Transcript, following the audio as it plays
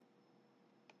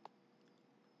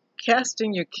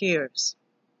Casting your cares.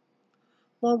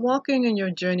 While walking in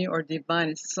your journey or divine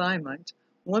assignment,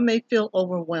 one may feel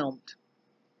overwhelmed,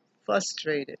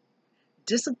 frustrated,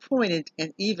 disappointed,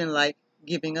 and even like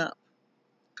giving up.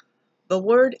 The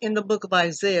word in the book of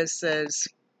Isaiah says,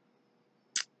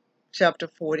 chapter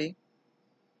 40,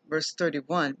 verse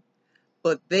 31,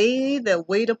 "But they that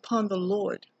wait upon the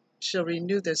Lord shall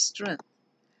renew their strength,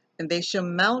 and they shall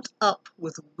mount up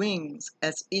with wings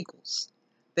as eagles.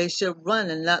 They shall run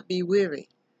and not be weary,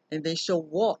 and they shall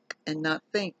walk and not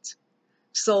faint."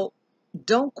 So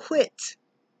don't quit.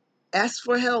 Ask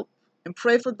for help and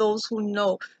pray for those who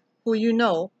you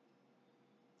know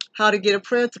how to get a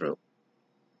prayer through.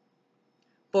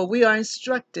 For we are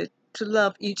instructed to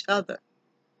love each other.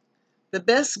 The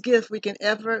best gift we can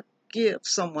ever give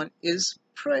someone is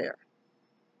prayer.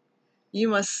 You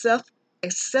must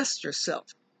self-assess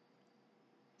yourself.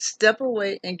 Step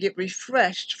away and get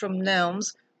refreshed from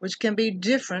nouns which can be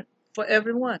different for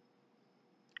everyone.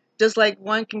 Just like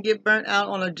one can get burnt out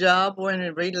on a job or in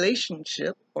a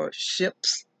relationship or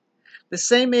ships, the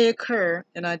same may occur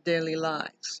in our daily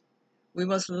lives. We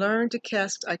must learn to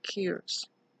cast our cares.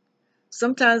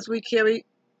 Sometimes we carry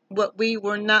what we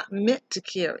were not meant to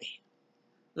carry.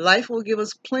 Life will give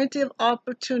us plenty of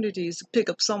opportunities to pick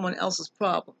up someone else's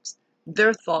problems,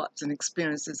 their thoughts and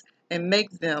experiences, and make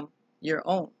them your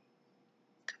own.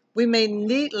 We may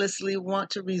needlessly want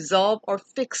to resolve or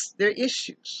fix their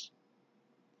issues.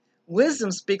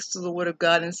 Wisdom speaks to the Word of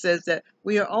God and says that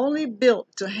we are only built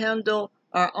to handle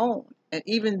our own, and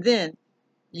even then,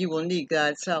 you will need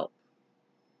God's help.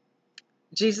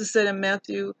 Jesus said in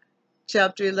Matthew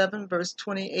chapter 11, verse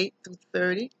 28 through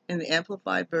 30 in the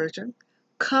Amplified Version,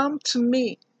 "Come to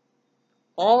me,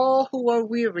 all who are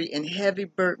weary and heavy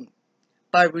burdened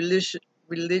by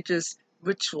religious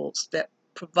rituals that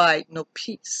provide no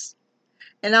peace,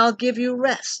 and I'll give you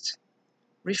rest,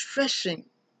 refreshing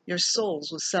your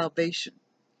souls with salvation.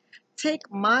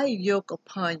 Take my yoke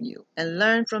upon you and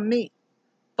learn from me.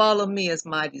 Follow me as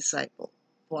my disciple,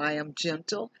 for I am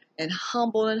gentle and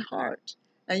humble in heart,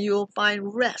 and you will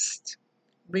find rest,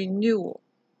 renewal,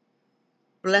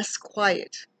 blessed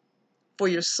quiet for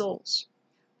your souls.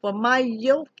 For my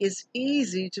yoke is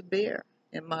easy to bear,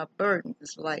 and my burden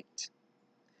is light."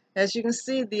 As you can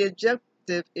see, the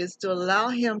objective is to allow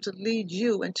him to lead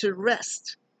you into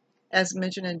rest, as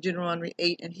mentioned in Deuteronomy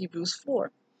 8 and Hebrews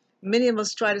 4. Many of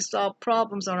us try to solve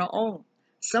problems on our own,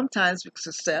 sometimes with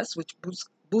success, which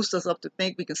boosts us up to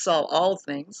think we can solve all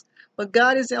things, but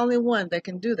God is the only one that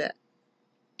can do that.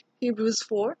 Hebrews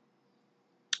 4,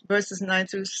 verses 9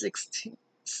 through 16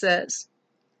 says,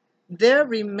 There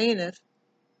remaineth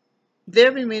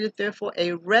therefore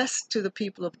a rest to the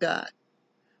people of God.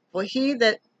 For he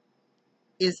that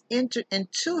is entered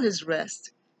into his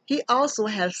rest, he also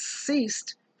has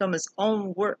ceased from his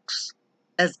own works,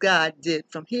 as God did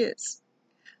from his.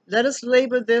 Let us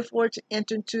labor therefore to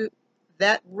enter into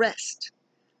that rest,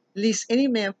 lest any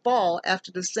man fall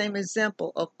after the same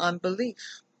example of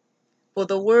unbelief. For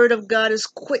the word of God is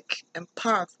quick and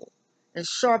powerful, and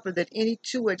sharper than any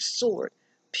two-edged sword,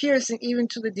 piercing even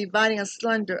to the dividing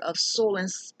asunder of soul and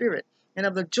spirit, and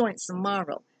of the joints and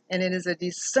marrow, and it is a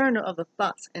discerner of the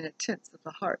thoughts and intents of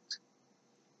the heart.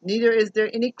 Neither is there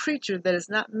any creature that is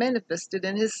not manifested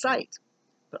in his sight,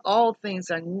 but all things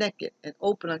are naked and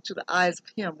open unto the eyes of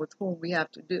him with whom we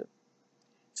have to do.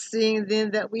 Seeing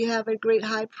then that we have a great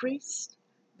high priest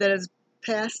that has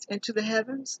passed into the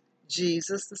heavens,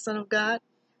 Jesus, the Son of God,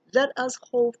 let us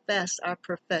hold fast our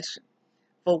profession.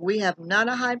 For we have not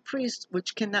a high priest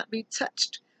which cannot be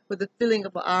touched with the feeling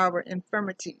of our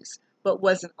infirmities, but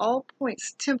was in all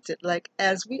points tempted like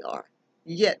as we are,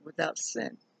 yet without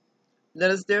sin. Let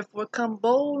us therefore come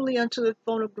boldly unto the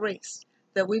throne of grace,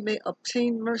 that we may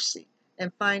obtain mercy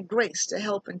and find grace to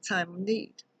help in time of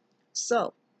need.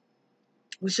 So,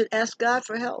 we should ask God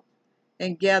for help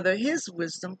and gather his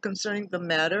wisdom concerning the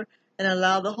matter and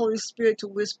allow the Holy Spirit to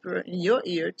whisper in your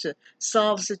ear to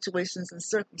solve situations and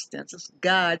circumstances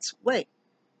God's way.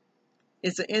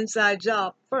 It's an inside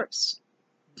job first.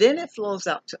 Then it flows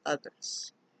out to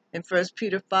others. In 1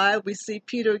 Peter 5, we see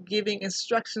Peter giving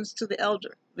instructions to the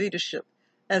elder leadership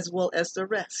as well as the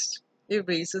rest. It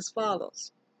reads as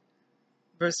follows.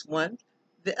 Verse 1,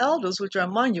 The elders which are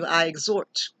among you I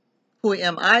exhort, who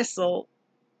am I so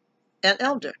an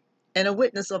elder, and a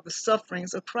witness of the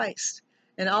sufferings of Christ,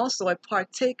 and also a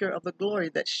partaker of the glory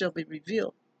that shall be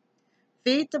revealed.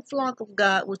 Feed the flock of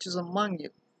God which is among you,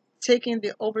 taking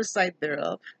the oversight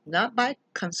thereof, not by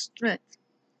constraint,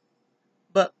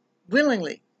 but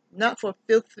willingly, not for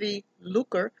filthy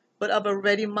lucre, but of a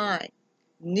ready mind,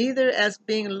 neither as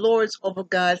being lords over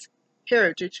God's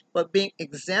heritage, but being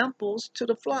examples to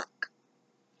the flock.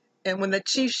 And when the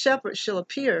chief shepherd shall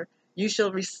appear, you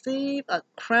shall receive a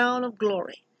crown of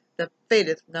glory that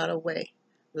fadeth not away.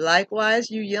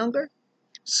 Likewise, you younger,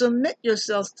 submit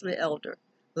yourselves to the elder.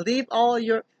 Leave all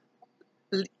your,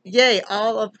 yea,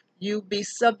 all of you be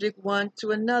subject one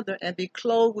to another, and be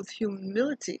clothed with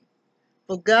humility.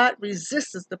 For God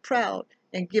resisteth the proud,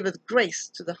 and giveth grace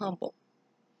to the humble.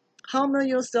 Humble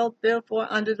yourself, therefore,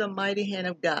 under the mighty hand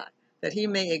of God, that he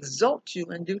may exalt you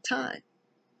in due time.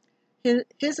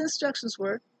 His instructions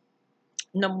were,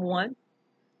 number one,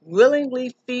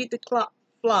 willingly feed the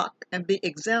flock and be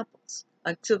examples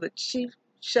until the chief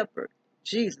shepherd,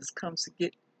 Jesus, comes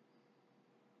to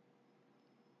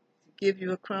give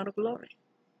you a crown of glory.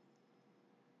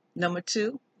 Number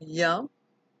two, young,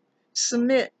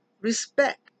 submit,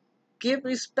 respect, give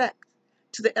respect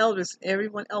to the elders and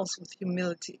everyone else with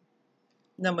humility.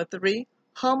 Number three,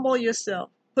 humble yourself.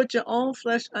 Put your own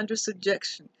flesh under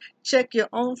subjection. Check your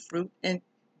own fruit, and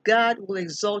God will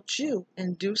exalt you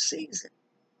in due season.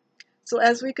 So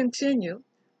as we continue,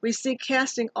 we see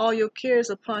casting all your cares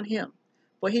upon him.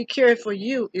 For he cared for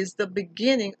you is the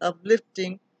beginning of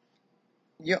lifting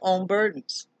your own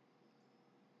burdens.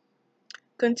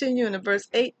 Continuing in verse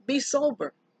 8, be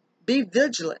sober, be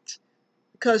vigilant,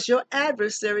 because your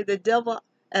adversary, the devil,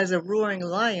 as a roaring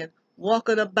lion,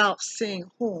 walketh about seeing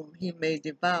whom he may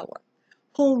devour.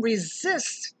 Whom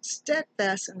resist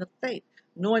steadfast in the faith,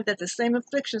 knowing that the same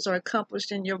afflictions are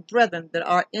accomplished in your brethren that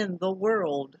are in the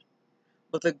world.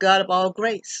 But the God of all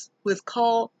grace, who has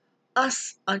called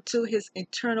us unto his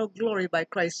eternal glory by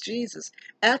Christ Jesus,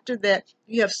 after that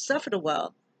you have suffered a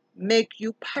while, make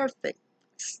you perfect,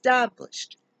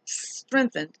 established,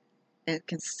 strengthened, and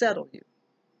can settle you.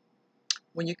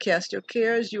 When you cast your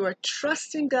cares, you are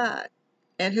trusting God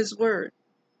and his word,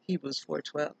 Hebrews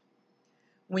 4:12.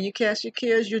 When you cast your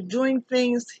cares, you're doing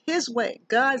things his way,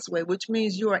 God's way, which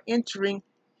means you are entering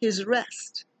his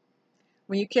rest.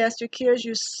 When you cast your cares,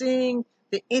 you're seeing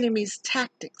the enemy's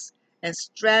tactics and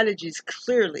strategies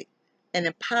clearly and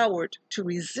empowered to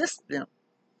resist them.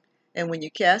 And when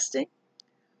you're casting,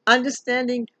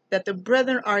 understanding that the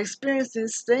brethren are experiencing the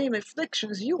same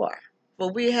afflictions you are.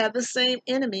 For we have the same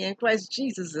enemy, and Christ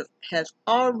Jesus has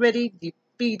already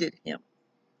defeated him.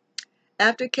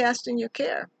 After casting your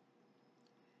care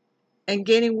and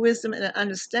gaining wisdom and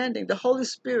understanding, the Holy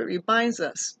Spirit reminds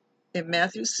us in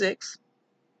Matthew 6,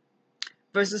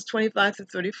 verses 25 to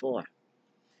 34.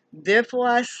 Therefore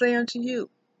I say unto you,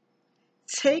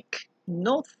 take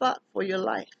no thought for your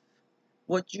life,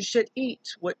 what you should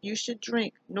eat, what you should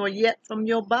drink, nor yet from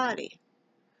your body,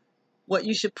 what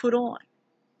you should put on.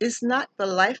 Is not the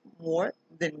life more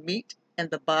than meat,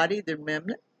 and the body than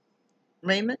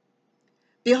raiment?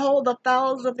 Behold the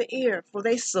fowls of the air, for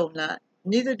they sow not,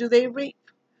 neither do they reap,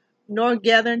 nor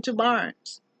gather into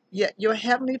barns, yet your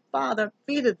heavenly Father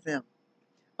feedeth them.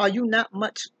 Are you not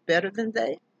much better than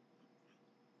they?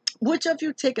 Which of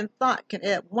you taking thought can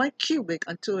add 1 cubit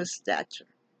unto his stature?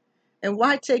 And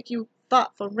why take you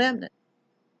thought for remnant,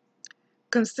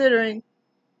 considering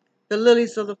the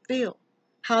lilies of the field,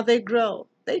 how they grow?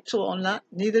 They toil not,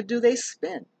 neither do they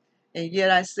spin. And yet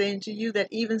I say unto you that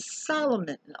even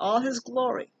Solomon in all his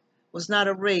glory was not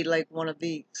arrayed like one of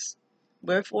these.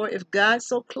 Wherefore, if God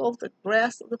so clothe the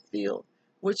grass of the field,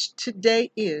 which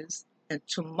today is, and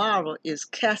tomorrow is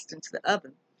cast into the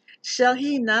oven, shall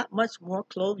he not much more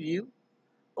clothe you,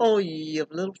 O ye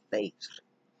of little faith?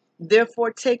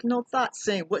 Therefore take no thought,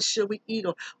 saying, what shall we eat,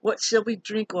 or what shall we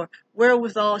drink, or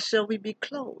wherewithal shall we be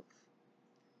clothed?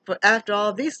 For after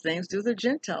all these things do the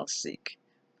Gentiles seek.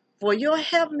 For your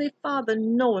heavenly Father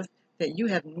knoweth that you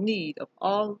have need of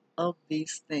all of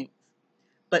these things.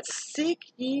 But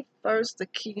seek ye first the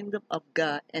kingdom of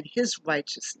God and his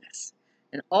righteousness,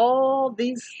 and all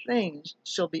these things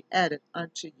shall be added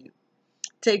unto you.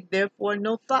 Take therefore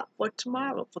no thought for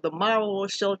tomorrow, for the morrow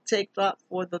shall take thought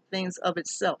for the things of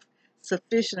itself.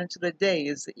 Sufficient unto the day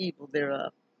is the evil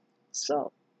thereof.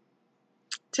 So,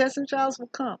 tests and trials will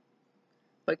come,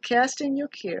 but casting your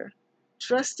care,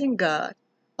 trusting God,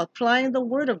 applying the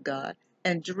word of God,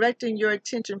 and directing your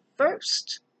attention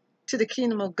first to the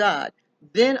kingdom of God,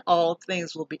 then all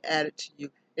things will be added to you,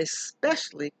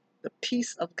 especially the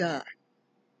peace of God,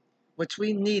 which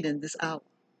we need in this hour.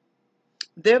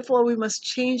 Therefore, we must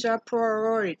change our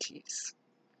priorities,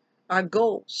 our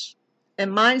goals,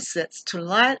 and mindsets to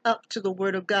line up to the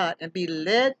Word of God and be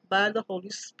led by the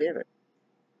Holy Spirit.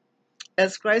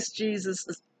 As Christ Jesus'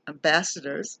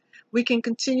 ambassadors, we can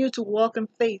continue to walk in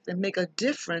faith and make a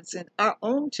difference in our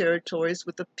own territories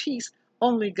with the peace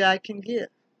only God can give.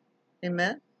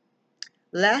 Amen.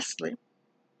 Lastly,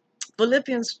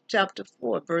 Philippians chapter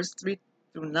 4, verse 3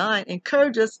 through 9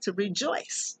 encourage us to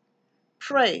rejoice,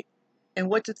 pray, and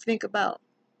what to think about.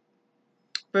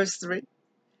 Verse 3,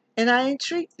 and I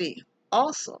entreat thee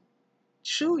also,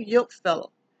 true yoke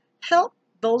fellow, help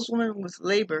those women with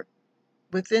labor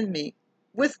with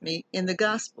me in the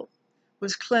gospel,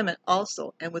 with Clement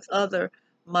also, and with other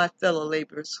my fellow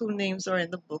laborers, whose names are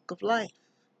in the book of life.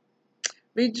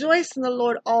 Rejoice in the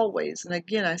Lord always, and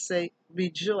again I say,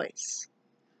 rejoice.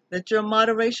 Let your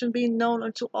moderation be known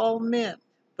unto all men.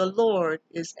 The Lord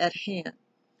is at hand.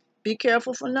 Be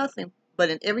careful for nothing, but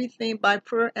in everything by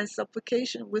prayer and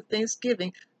supplication with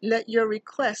thanksgiving, let your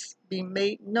requests be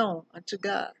made known unto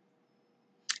God.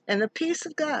 And the peace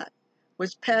of God,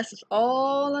 which passes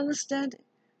all understanding,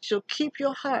 shall keep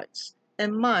your hearts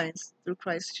and minds through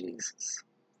Christ Jesus.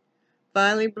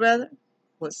 Finally, brethren,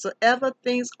 whatsoever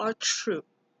things are true,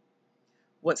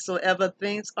 whatsoever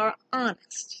things are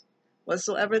honest,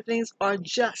 whatsoever things are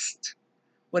just,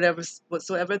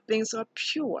 whatsoever things are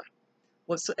pure,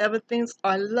 whatsoever things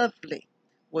are lovely,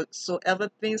 whatsoever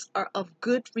things are of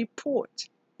good report,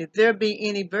 if there be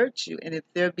any virtue and if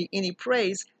there be any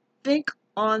praise, think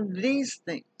on these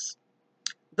things.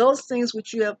 Those things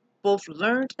which you have both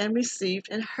learned and received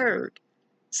and heard,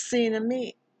 seen in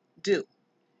me, do.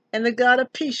 And the God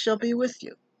of peace shall be with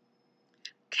you.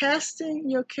 Casting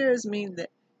your cares means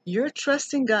that you're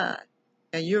trusting God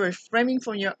and you're refraining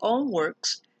from your own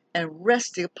works and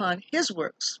resting upon his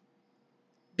works.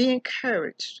 Be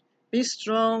encouraged. Be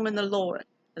strong in the Lord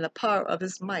and the power of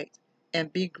his might,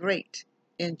 and be great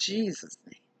in Jesus'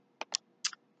 name.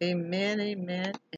 Amen, amen.